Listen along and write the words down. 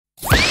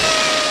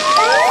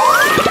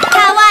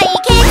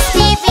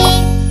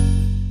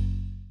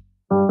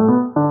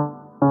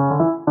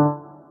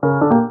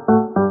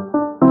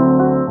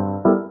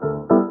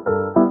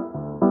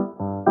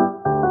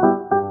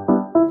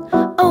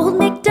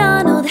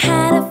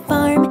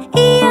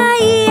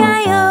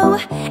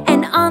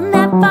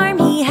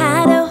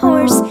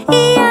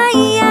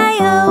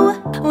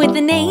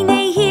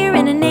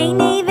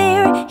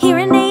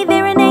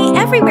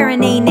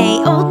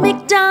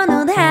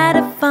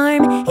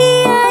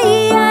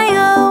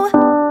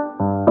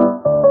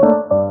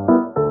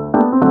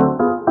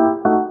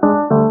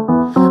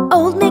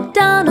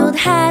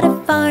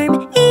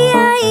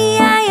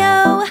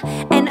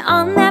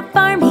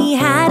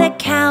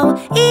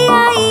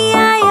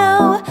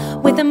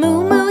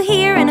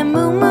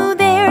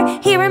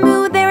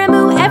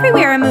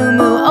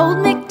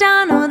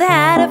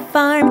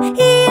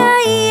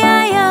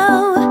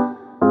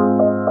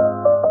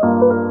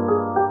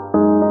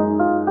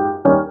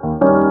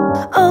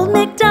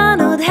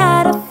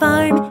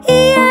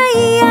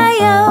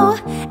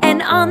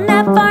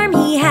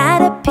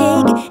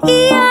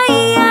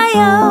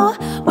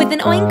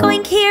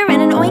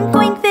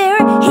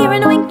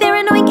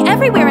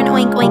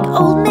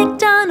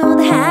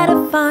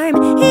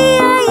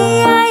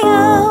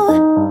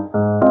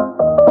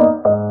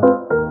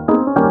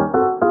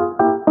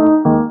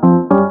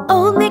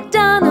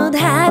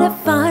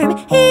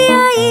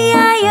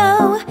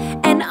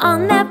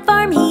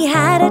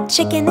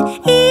chicken,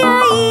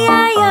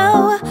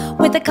 E-I-E-I-O.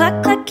 With a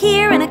cluck cluck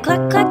here and a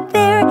cluck cluck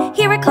there,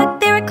 here a cluck,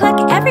 there a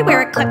cluck,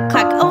 everywhere a cluck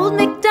cluck. Old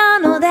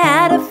MacDonald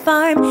had a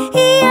farm,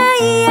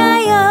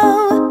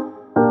 E-I-E-I-O.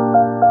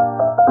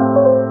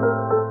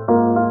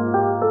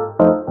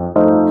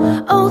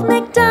 Old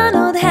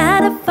MacDonald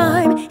had a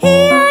farm,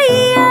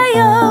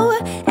 E-I-E-I-O.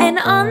 And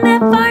on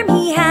that farm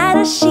he had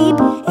a sheep,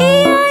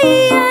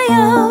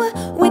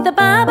 E-I-E-I-O. With a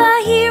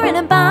baba here and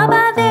a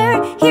baba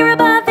there, here a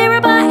ba, there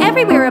a ba,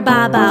 everywhere a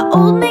baba.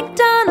 Old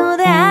MacDonald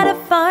had a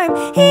farm,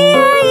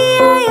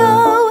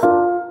 E-I-E-I-O.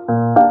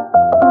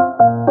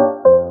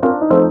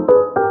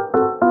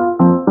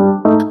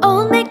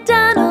 Old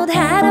MacDonald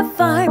had a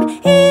farm,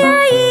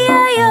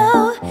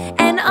 E-I-E-I-O.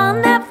 And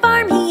on that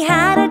farm he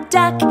had a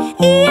duck,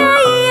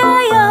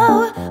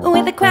 E-I-E-I-O.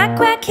 With a quack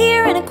quack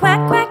here and a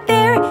quack quack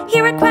there,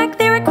 here a quack,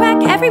 there a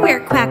quack, everywhere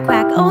a quack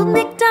quack. Old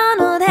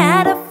MacDonald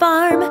had a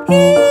farm,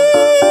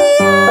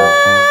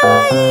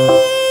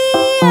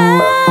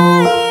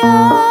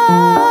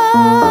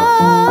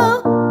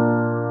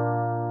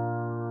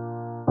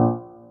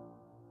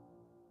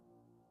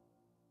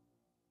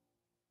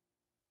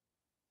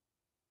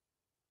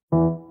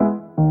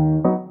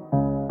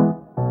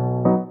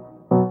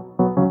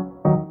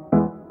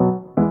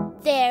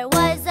 There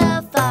was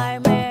a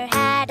farmer,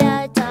 had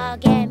a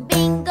dog, and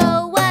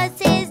Bingo was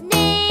his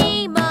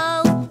name.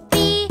 Oh,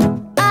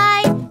 B-I-N-G-O,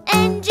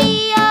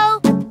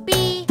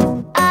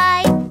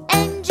 B-I-N-G-O,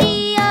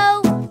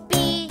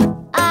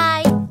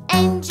 B-I-N-G-O,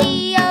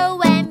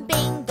 and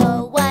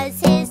Bingo was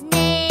his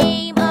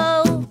name.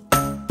 Oh.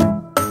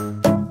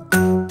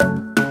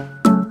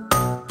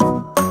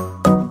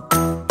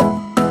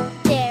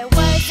 There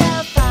was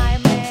a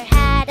farmer,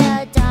 had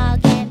a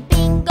dog, and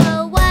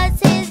Bingo was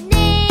his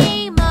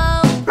name.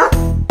 Oh,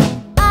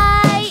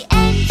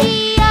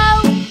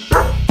 I-N-G-O,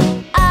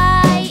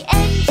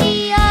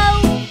 I-N-G-O,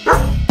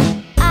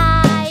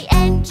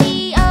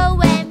 I-N-G-O,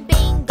 and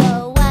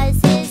Bingo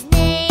was his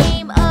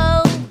name.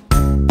 Oh.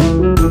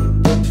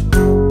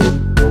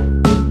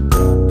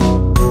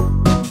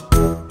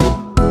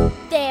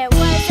 There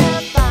was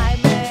a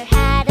farmer,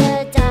 had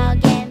a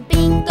dog, and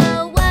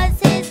Bingo was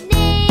his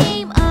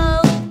name.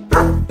 Oh.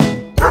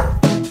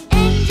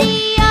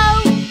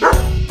 N-G-O,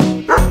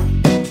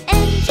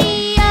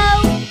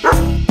 N-G-O,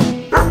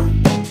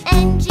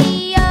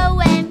 N-G-O,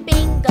 and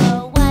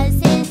Bingo was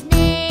his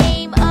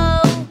name.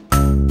 Oh.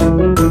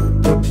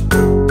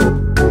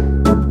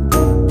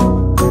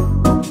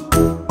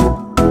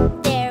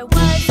 There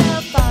was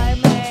a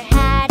farmer,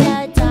 had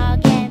a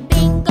dog, and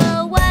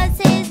Bingo was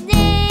his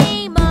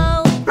name.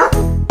 Oh.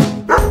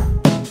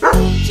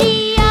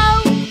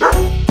 G-O,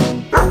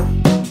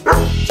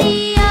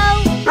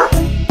 G-O,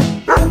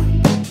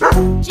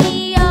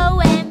 G-O,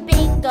 and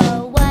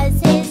Bingo was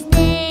his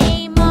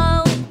name.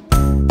 Oh.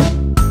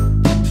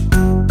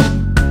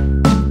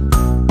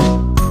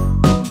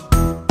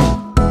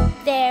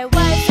 There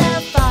was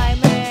a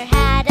farmer,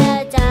 had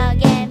a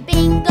dog, and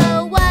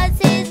Bingo was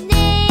his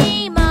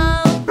name.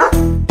 Oh.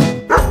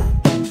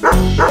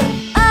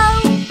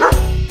 Oh.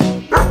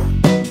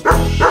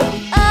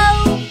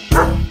 Oh.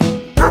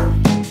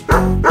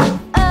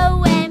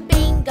 Oh, and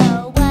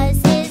Bingo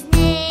was his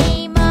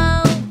name.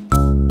 Oh.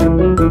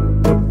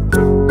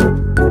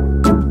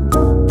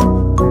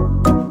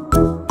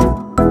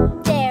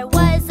 There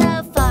was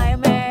a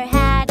farmer,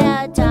 had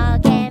a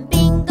dog, and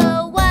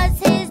Bingo was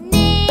his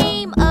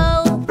name.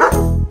 Oh.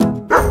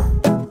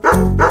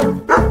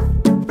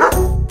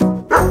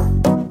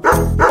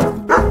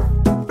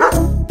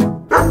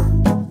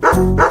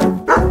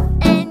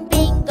 And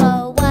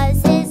Bingo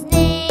was his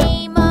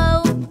name.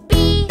 Oh.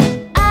 B-I-N-G-O,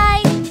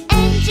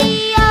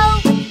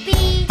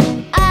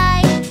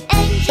 B-I-N-G-O,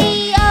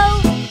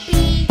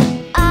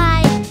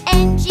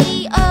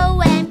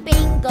 B-I-N-G-O, and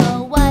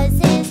Bingo was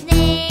his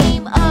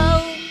name.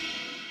 Oh.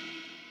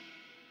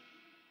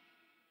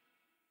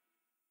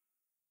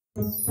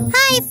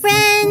 Hi,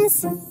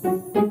 friends!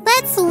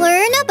 Let's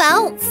learn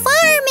about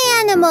farm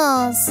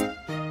animals.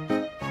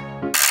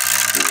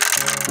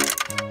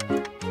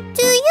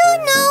 Do you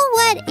know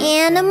what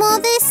animal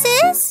this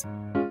is?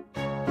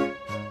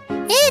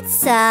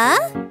 It's a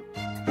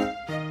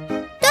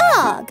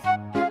dog.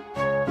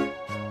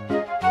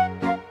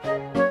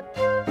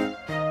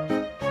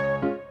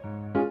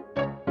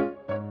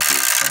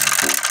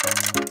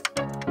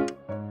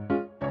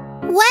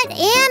 What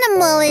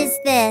animal is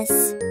this?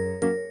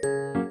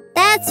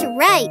 That's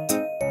right.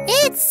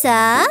 It's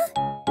a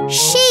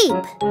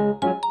sheep.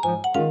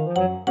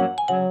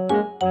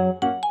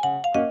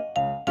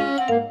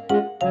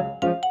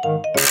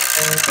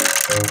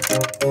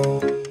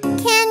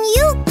 Can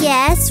you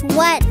guess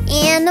what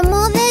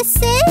animal this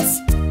is?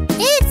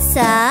 It's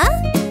a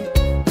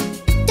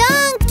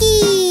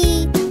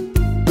donkey.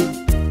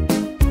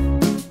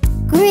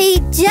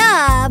 Great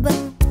job!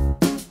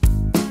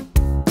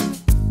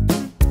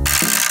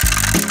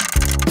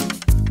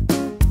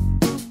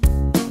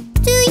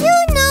 Do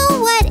you know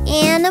what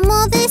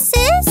animal this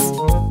is?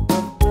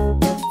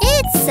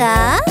 It's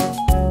a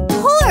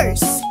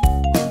horse.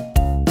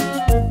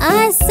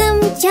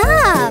 Awesome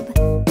job!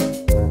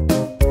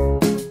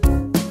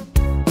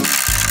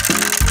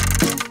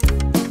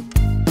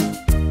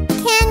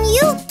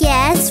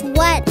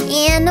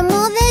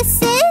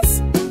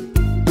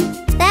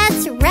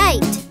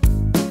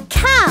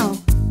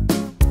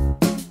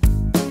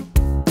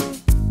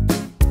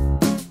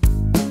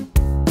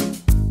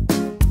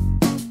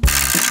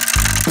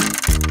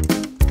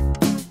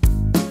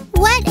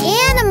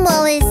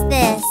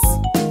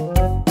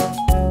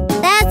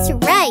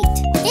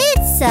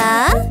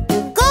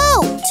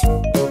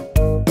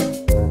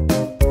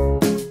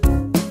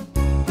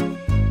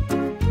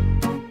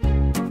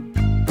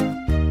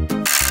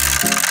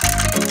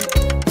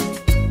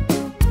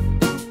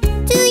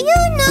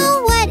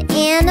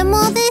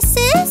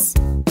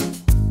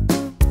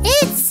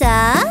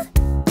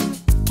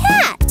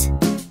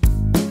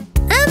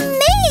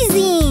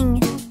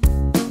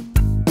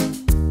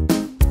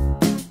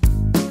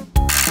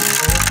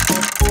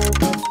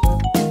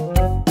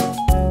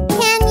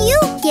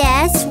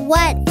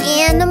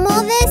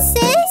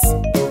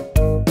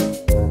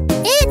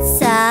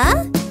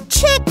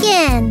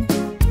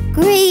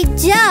 Great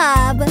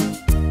job!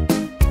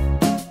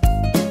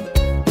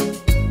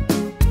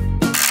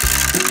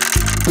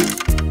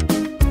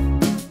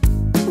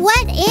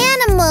 What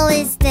animal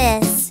is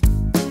this?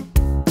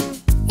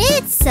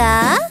 It's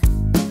a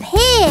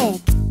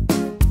pig.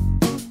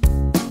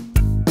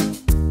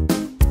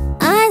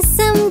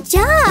 Awesome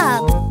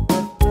job!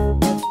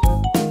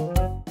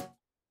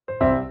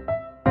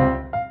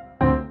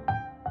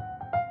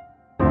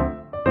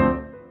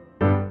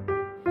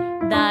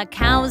 The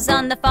cows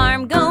on the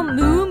farm go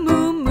moo,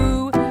 moo,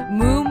 moo,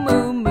 moo,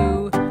 moo,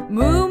 moo,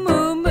 moo,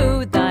 moo,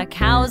 moo. The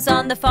cows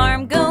on the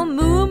farm go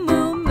moo,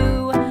 moo,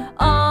 moo,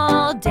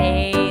 all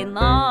day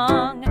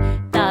long.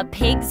 The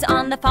pigs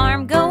on the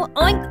farm go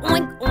oink,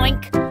 oink,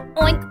 oink,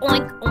 oink,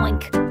 oink,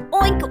 oink,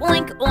 oink,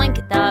 oink,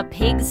 oink. The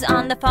pigs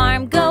on the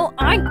farm go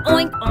oink,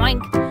 oink,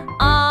 oink,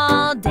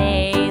 all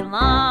day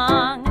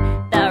long.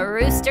 The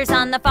roosters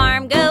on the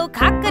farm go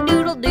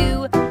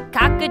cock-a-doodle-doo,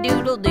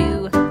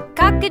 cock-a-doodle-doo,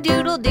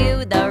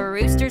 cock-a-doodle-doo. The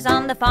roosters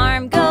on the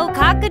farm go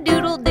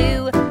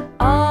cock-a-doodle-doo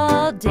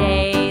all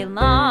day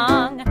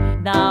long.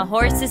 The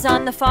horses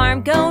on the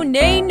farm go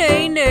neigh,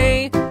 neigh,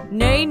 neigh,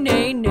 neigh,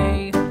 neigh,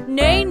 neigh,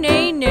 neigh,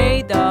 neigh,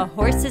 neigh. The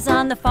horses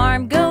on the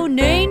farm go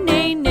neigh,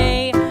 neigh,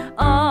 neigh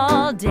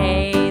all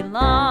day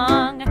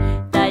long.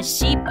 The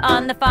sheep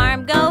on the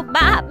farm go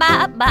ba,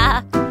 ba,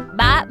 ba,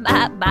 ba,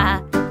 ba,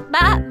 ba,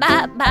 ba,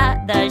 ba,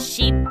 ba. The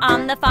sheep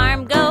on the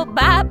farm go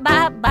ba,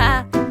 ba,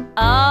 ba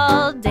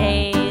all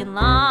day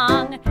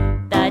long.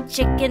 The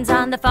chickens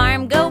on the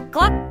farm go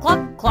cluck,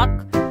 cluck,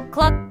 cluck,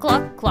 cluck,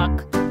 cluck,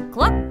 cluck,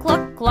 cluck,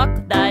 cluck, cluck.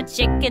 The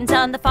chickens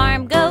on the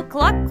farm go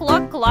cluck,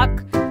 cluck,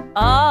 cluck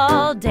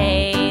all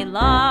day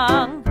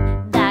long.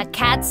 The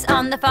cats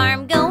on the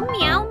farm go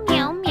meow,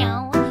 meow,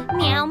 meow,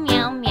 meow,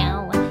 meow,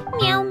 meow,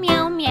 meow,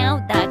 meow, meow.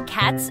 The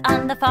cats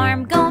on the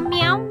farm go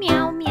meow,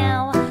 meow,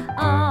 meow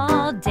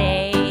all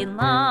day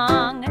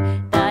long.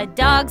 The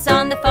dogs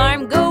on the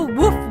farm go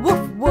woof,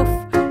 woof, woof,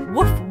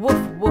 woof,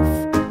 woof, woof,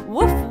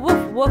 woof,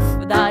 woof,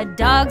 woof. The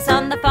dogs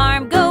on the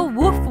farm go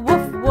woof,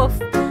 woof, woof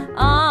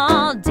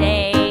all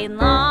day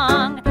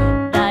long.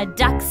 The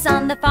ducks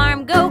on the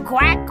farm go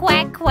quack,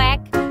 quack, quack,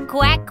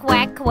 quack,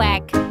 quack,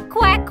 quack,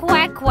 quack,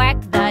 quack,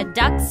 quack. The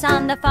ducks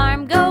on the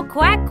farm go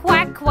quack,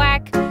 quack,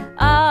 quack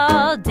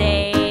all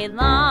day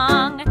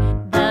long.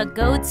 The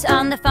goats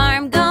on the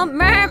farm go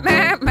mer,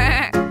 mer, mer,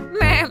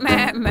 mer,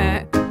 mer,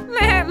 mer,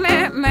 mer,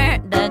 mer, mer.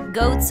 The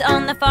goats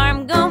on the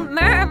farm go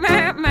mer,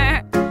 mer,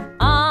 mer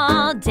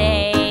all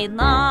day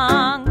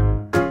long.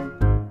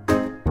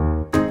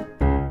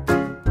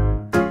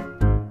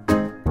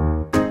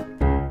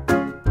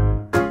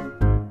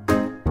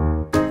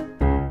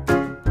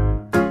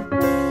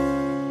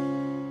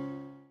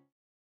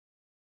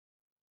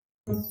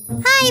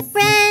 Hi,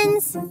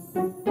 friends!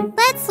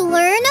 Let's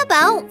learn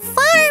about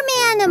farm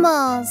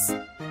animals.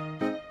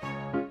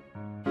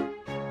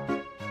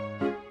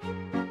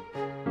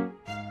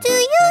 Do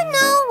you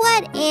know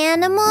what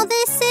animal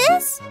this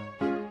is?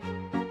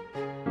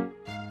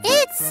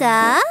 It's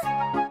a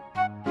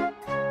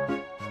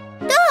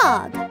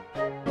dog.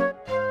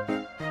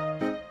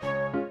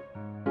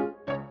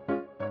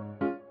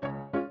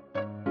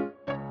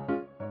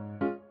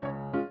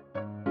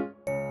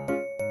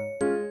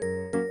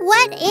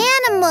 What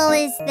animal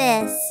is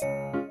this?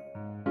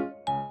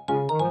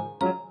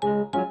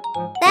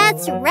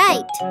 That's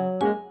right.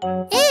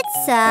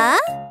 It's a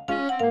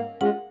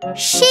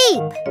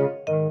sheep.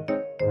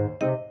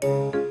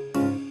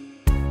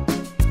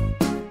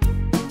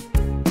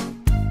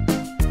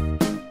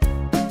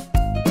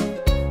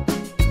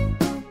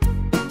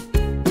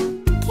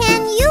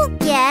 Can you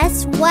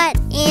guess what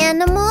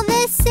animal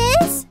this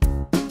is?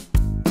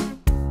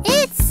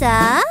 It's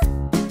a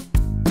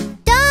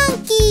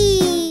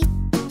donkey.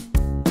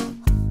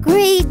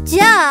 Great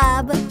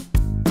job!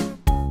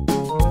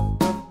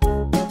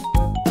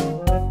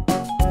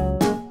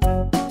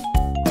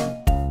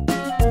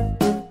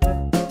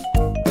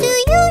 Do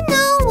you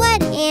know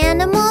what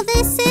animal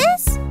this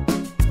is?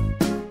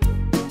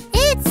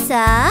 It's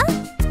a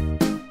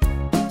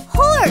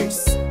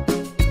horse.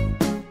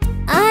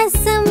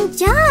 Awesome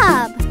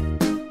job!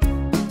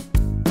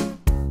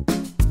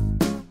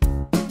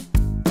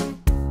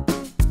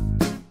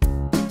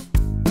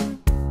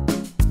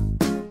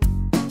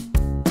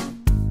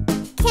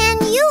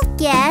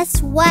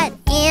 Guess what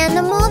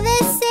animal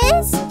this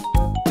is?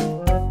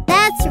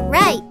 That's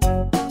right.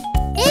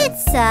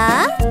 It's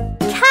a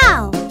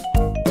cow.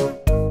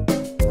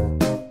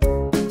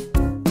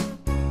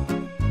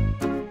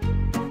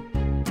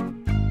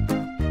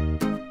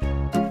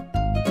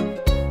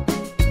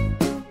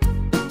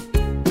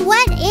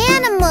 What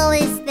animal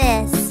is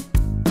this?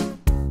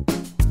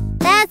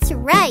 That's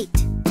right.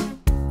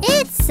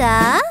 It's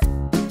a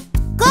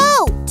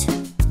goat.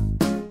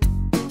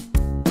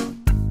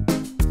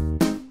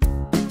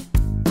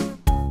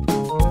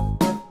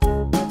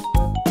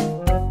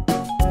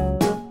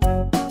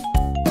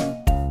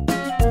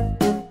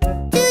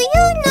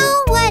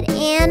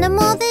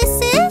 Animal this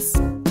is?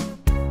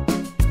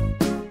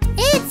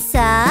 It's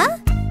a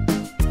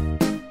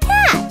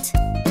cat.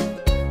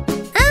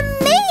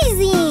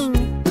 Amazing!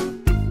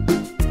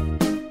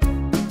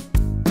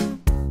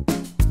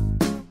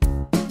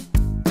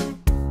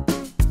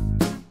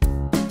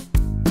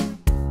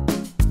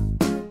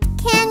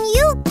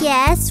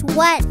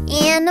 what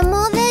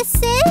animal this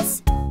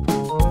is?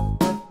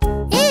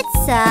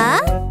 It's a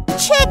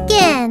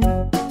chicken.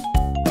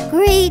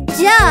 Great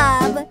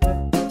job!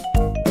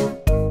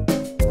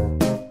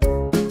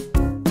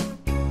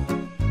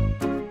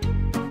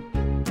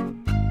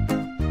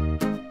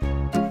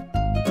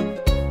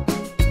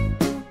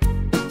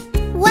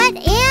 What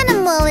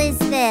animal is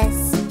this?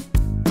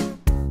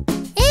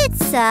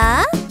 It's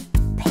a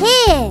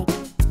pig.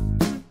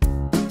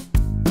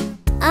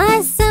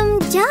 Awesome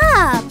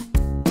job!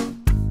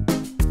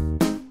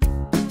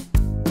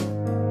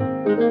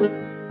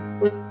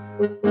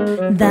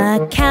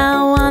 The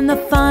cow on the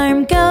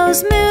farm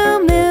goes moo,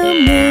 moo,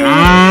 moo,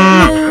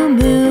 moo,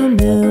 moo,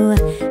 moo,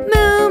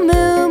 moo,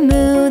 moo,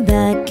 moo.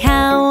 The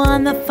cow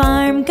on the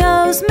farm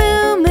goes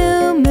moo,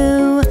 moo,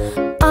 moo,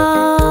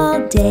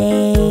 all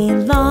day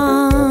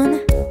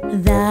long.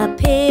 The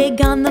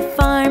pig on the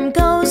farm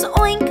goes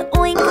oink,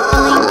 oink,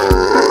 oink,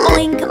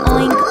 oink,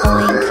 oink,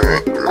 oink,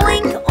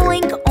 oink,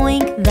 oink,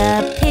 oink. The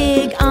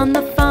pig on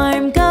the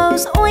farm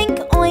goes oink,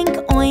 oink,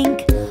 oink,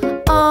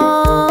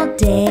 all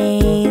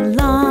day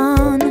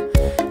long.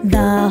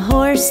 The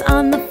horse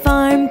on the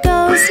farm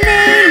goes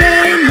neigh,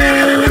 neigh,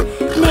 neigh,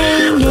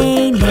 neigh,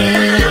 neigh,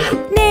 neigh,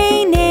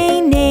 neigh,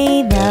 neigh,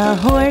 neigh. The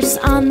horse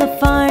on the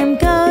farm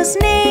goes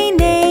neigh,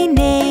 neigh,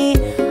 neigh,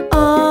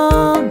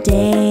 all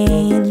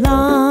day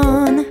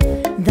long.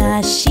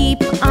 The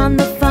sheep on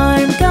the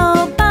farm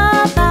go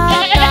ba, ba,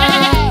 ba,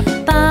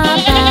 ba,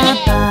 ba,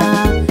 ba,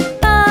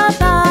 ba,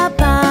 ba,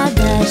 ba.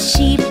 The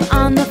sheep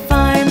on the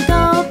farm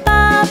go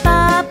ba, ba,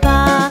 ba,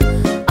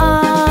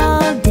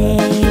 all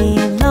day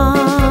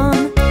long.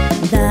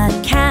 The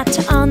cat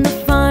on the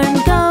farm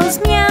goes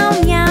meow,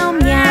 meow,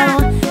 meow,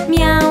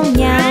 meow,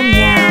 meow,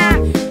 meow,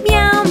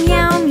 meow,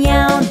 meow,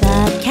 meow. The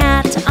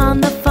cat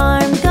on the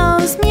farm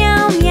goes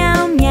meow,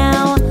 meow,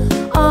 meow,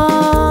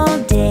 all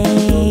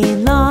day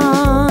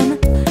long.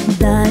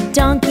 The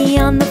donkey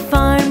on the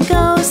farm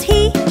goes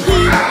hee,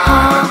 hee,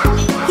 haw,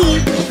 hee,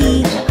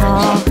 hee,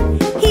 haw,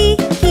 hee,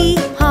 hee,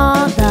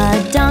 haw.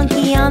 The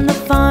donkey on the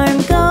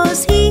farm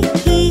goes hee,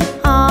 hee,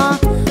 haw,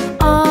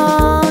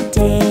 all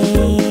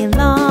day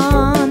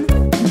long.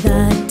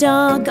 The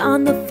dog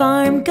on the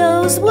farm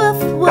goes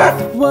woof,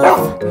 woof,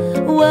 woof,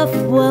 woof,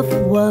 woof,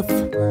 woof,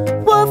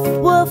 woof,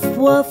 woof,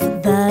 woof.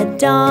 The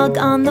dog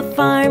on the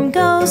farm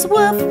goes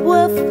woof,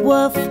 woof,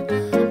 woof,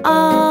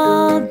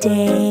 all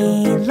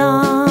day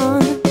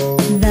long.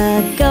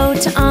 The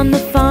goat on the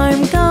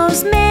farm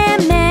goes meh,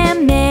 meh,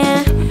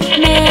 meh,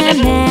 meh,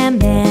 meh,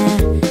 meh,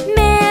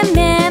 meh,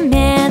 meh,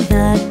 meh.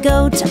 The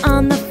goat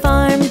on the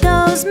farm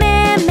goes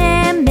meh,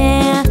 meh,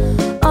 meh,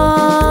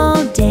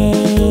 all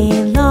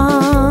day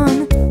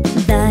long.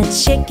 The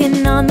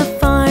chicken on the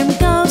farm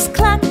goes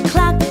cluck,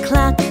 cluck,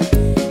 cluck,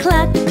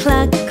 cluck,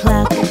 cluck,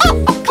 cluck,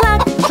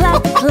 cluck,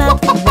 cluck,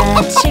 cluck.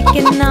 The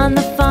chicken on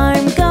the farm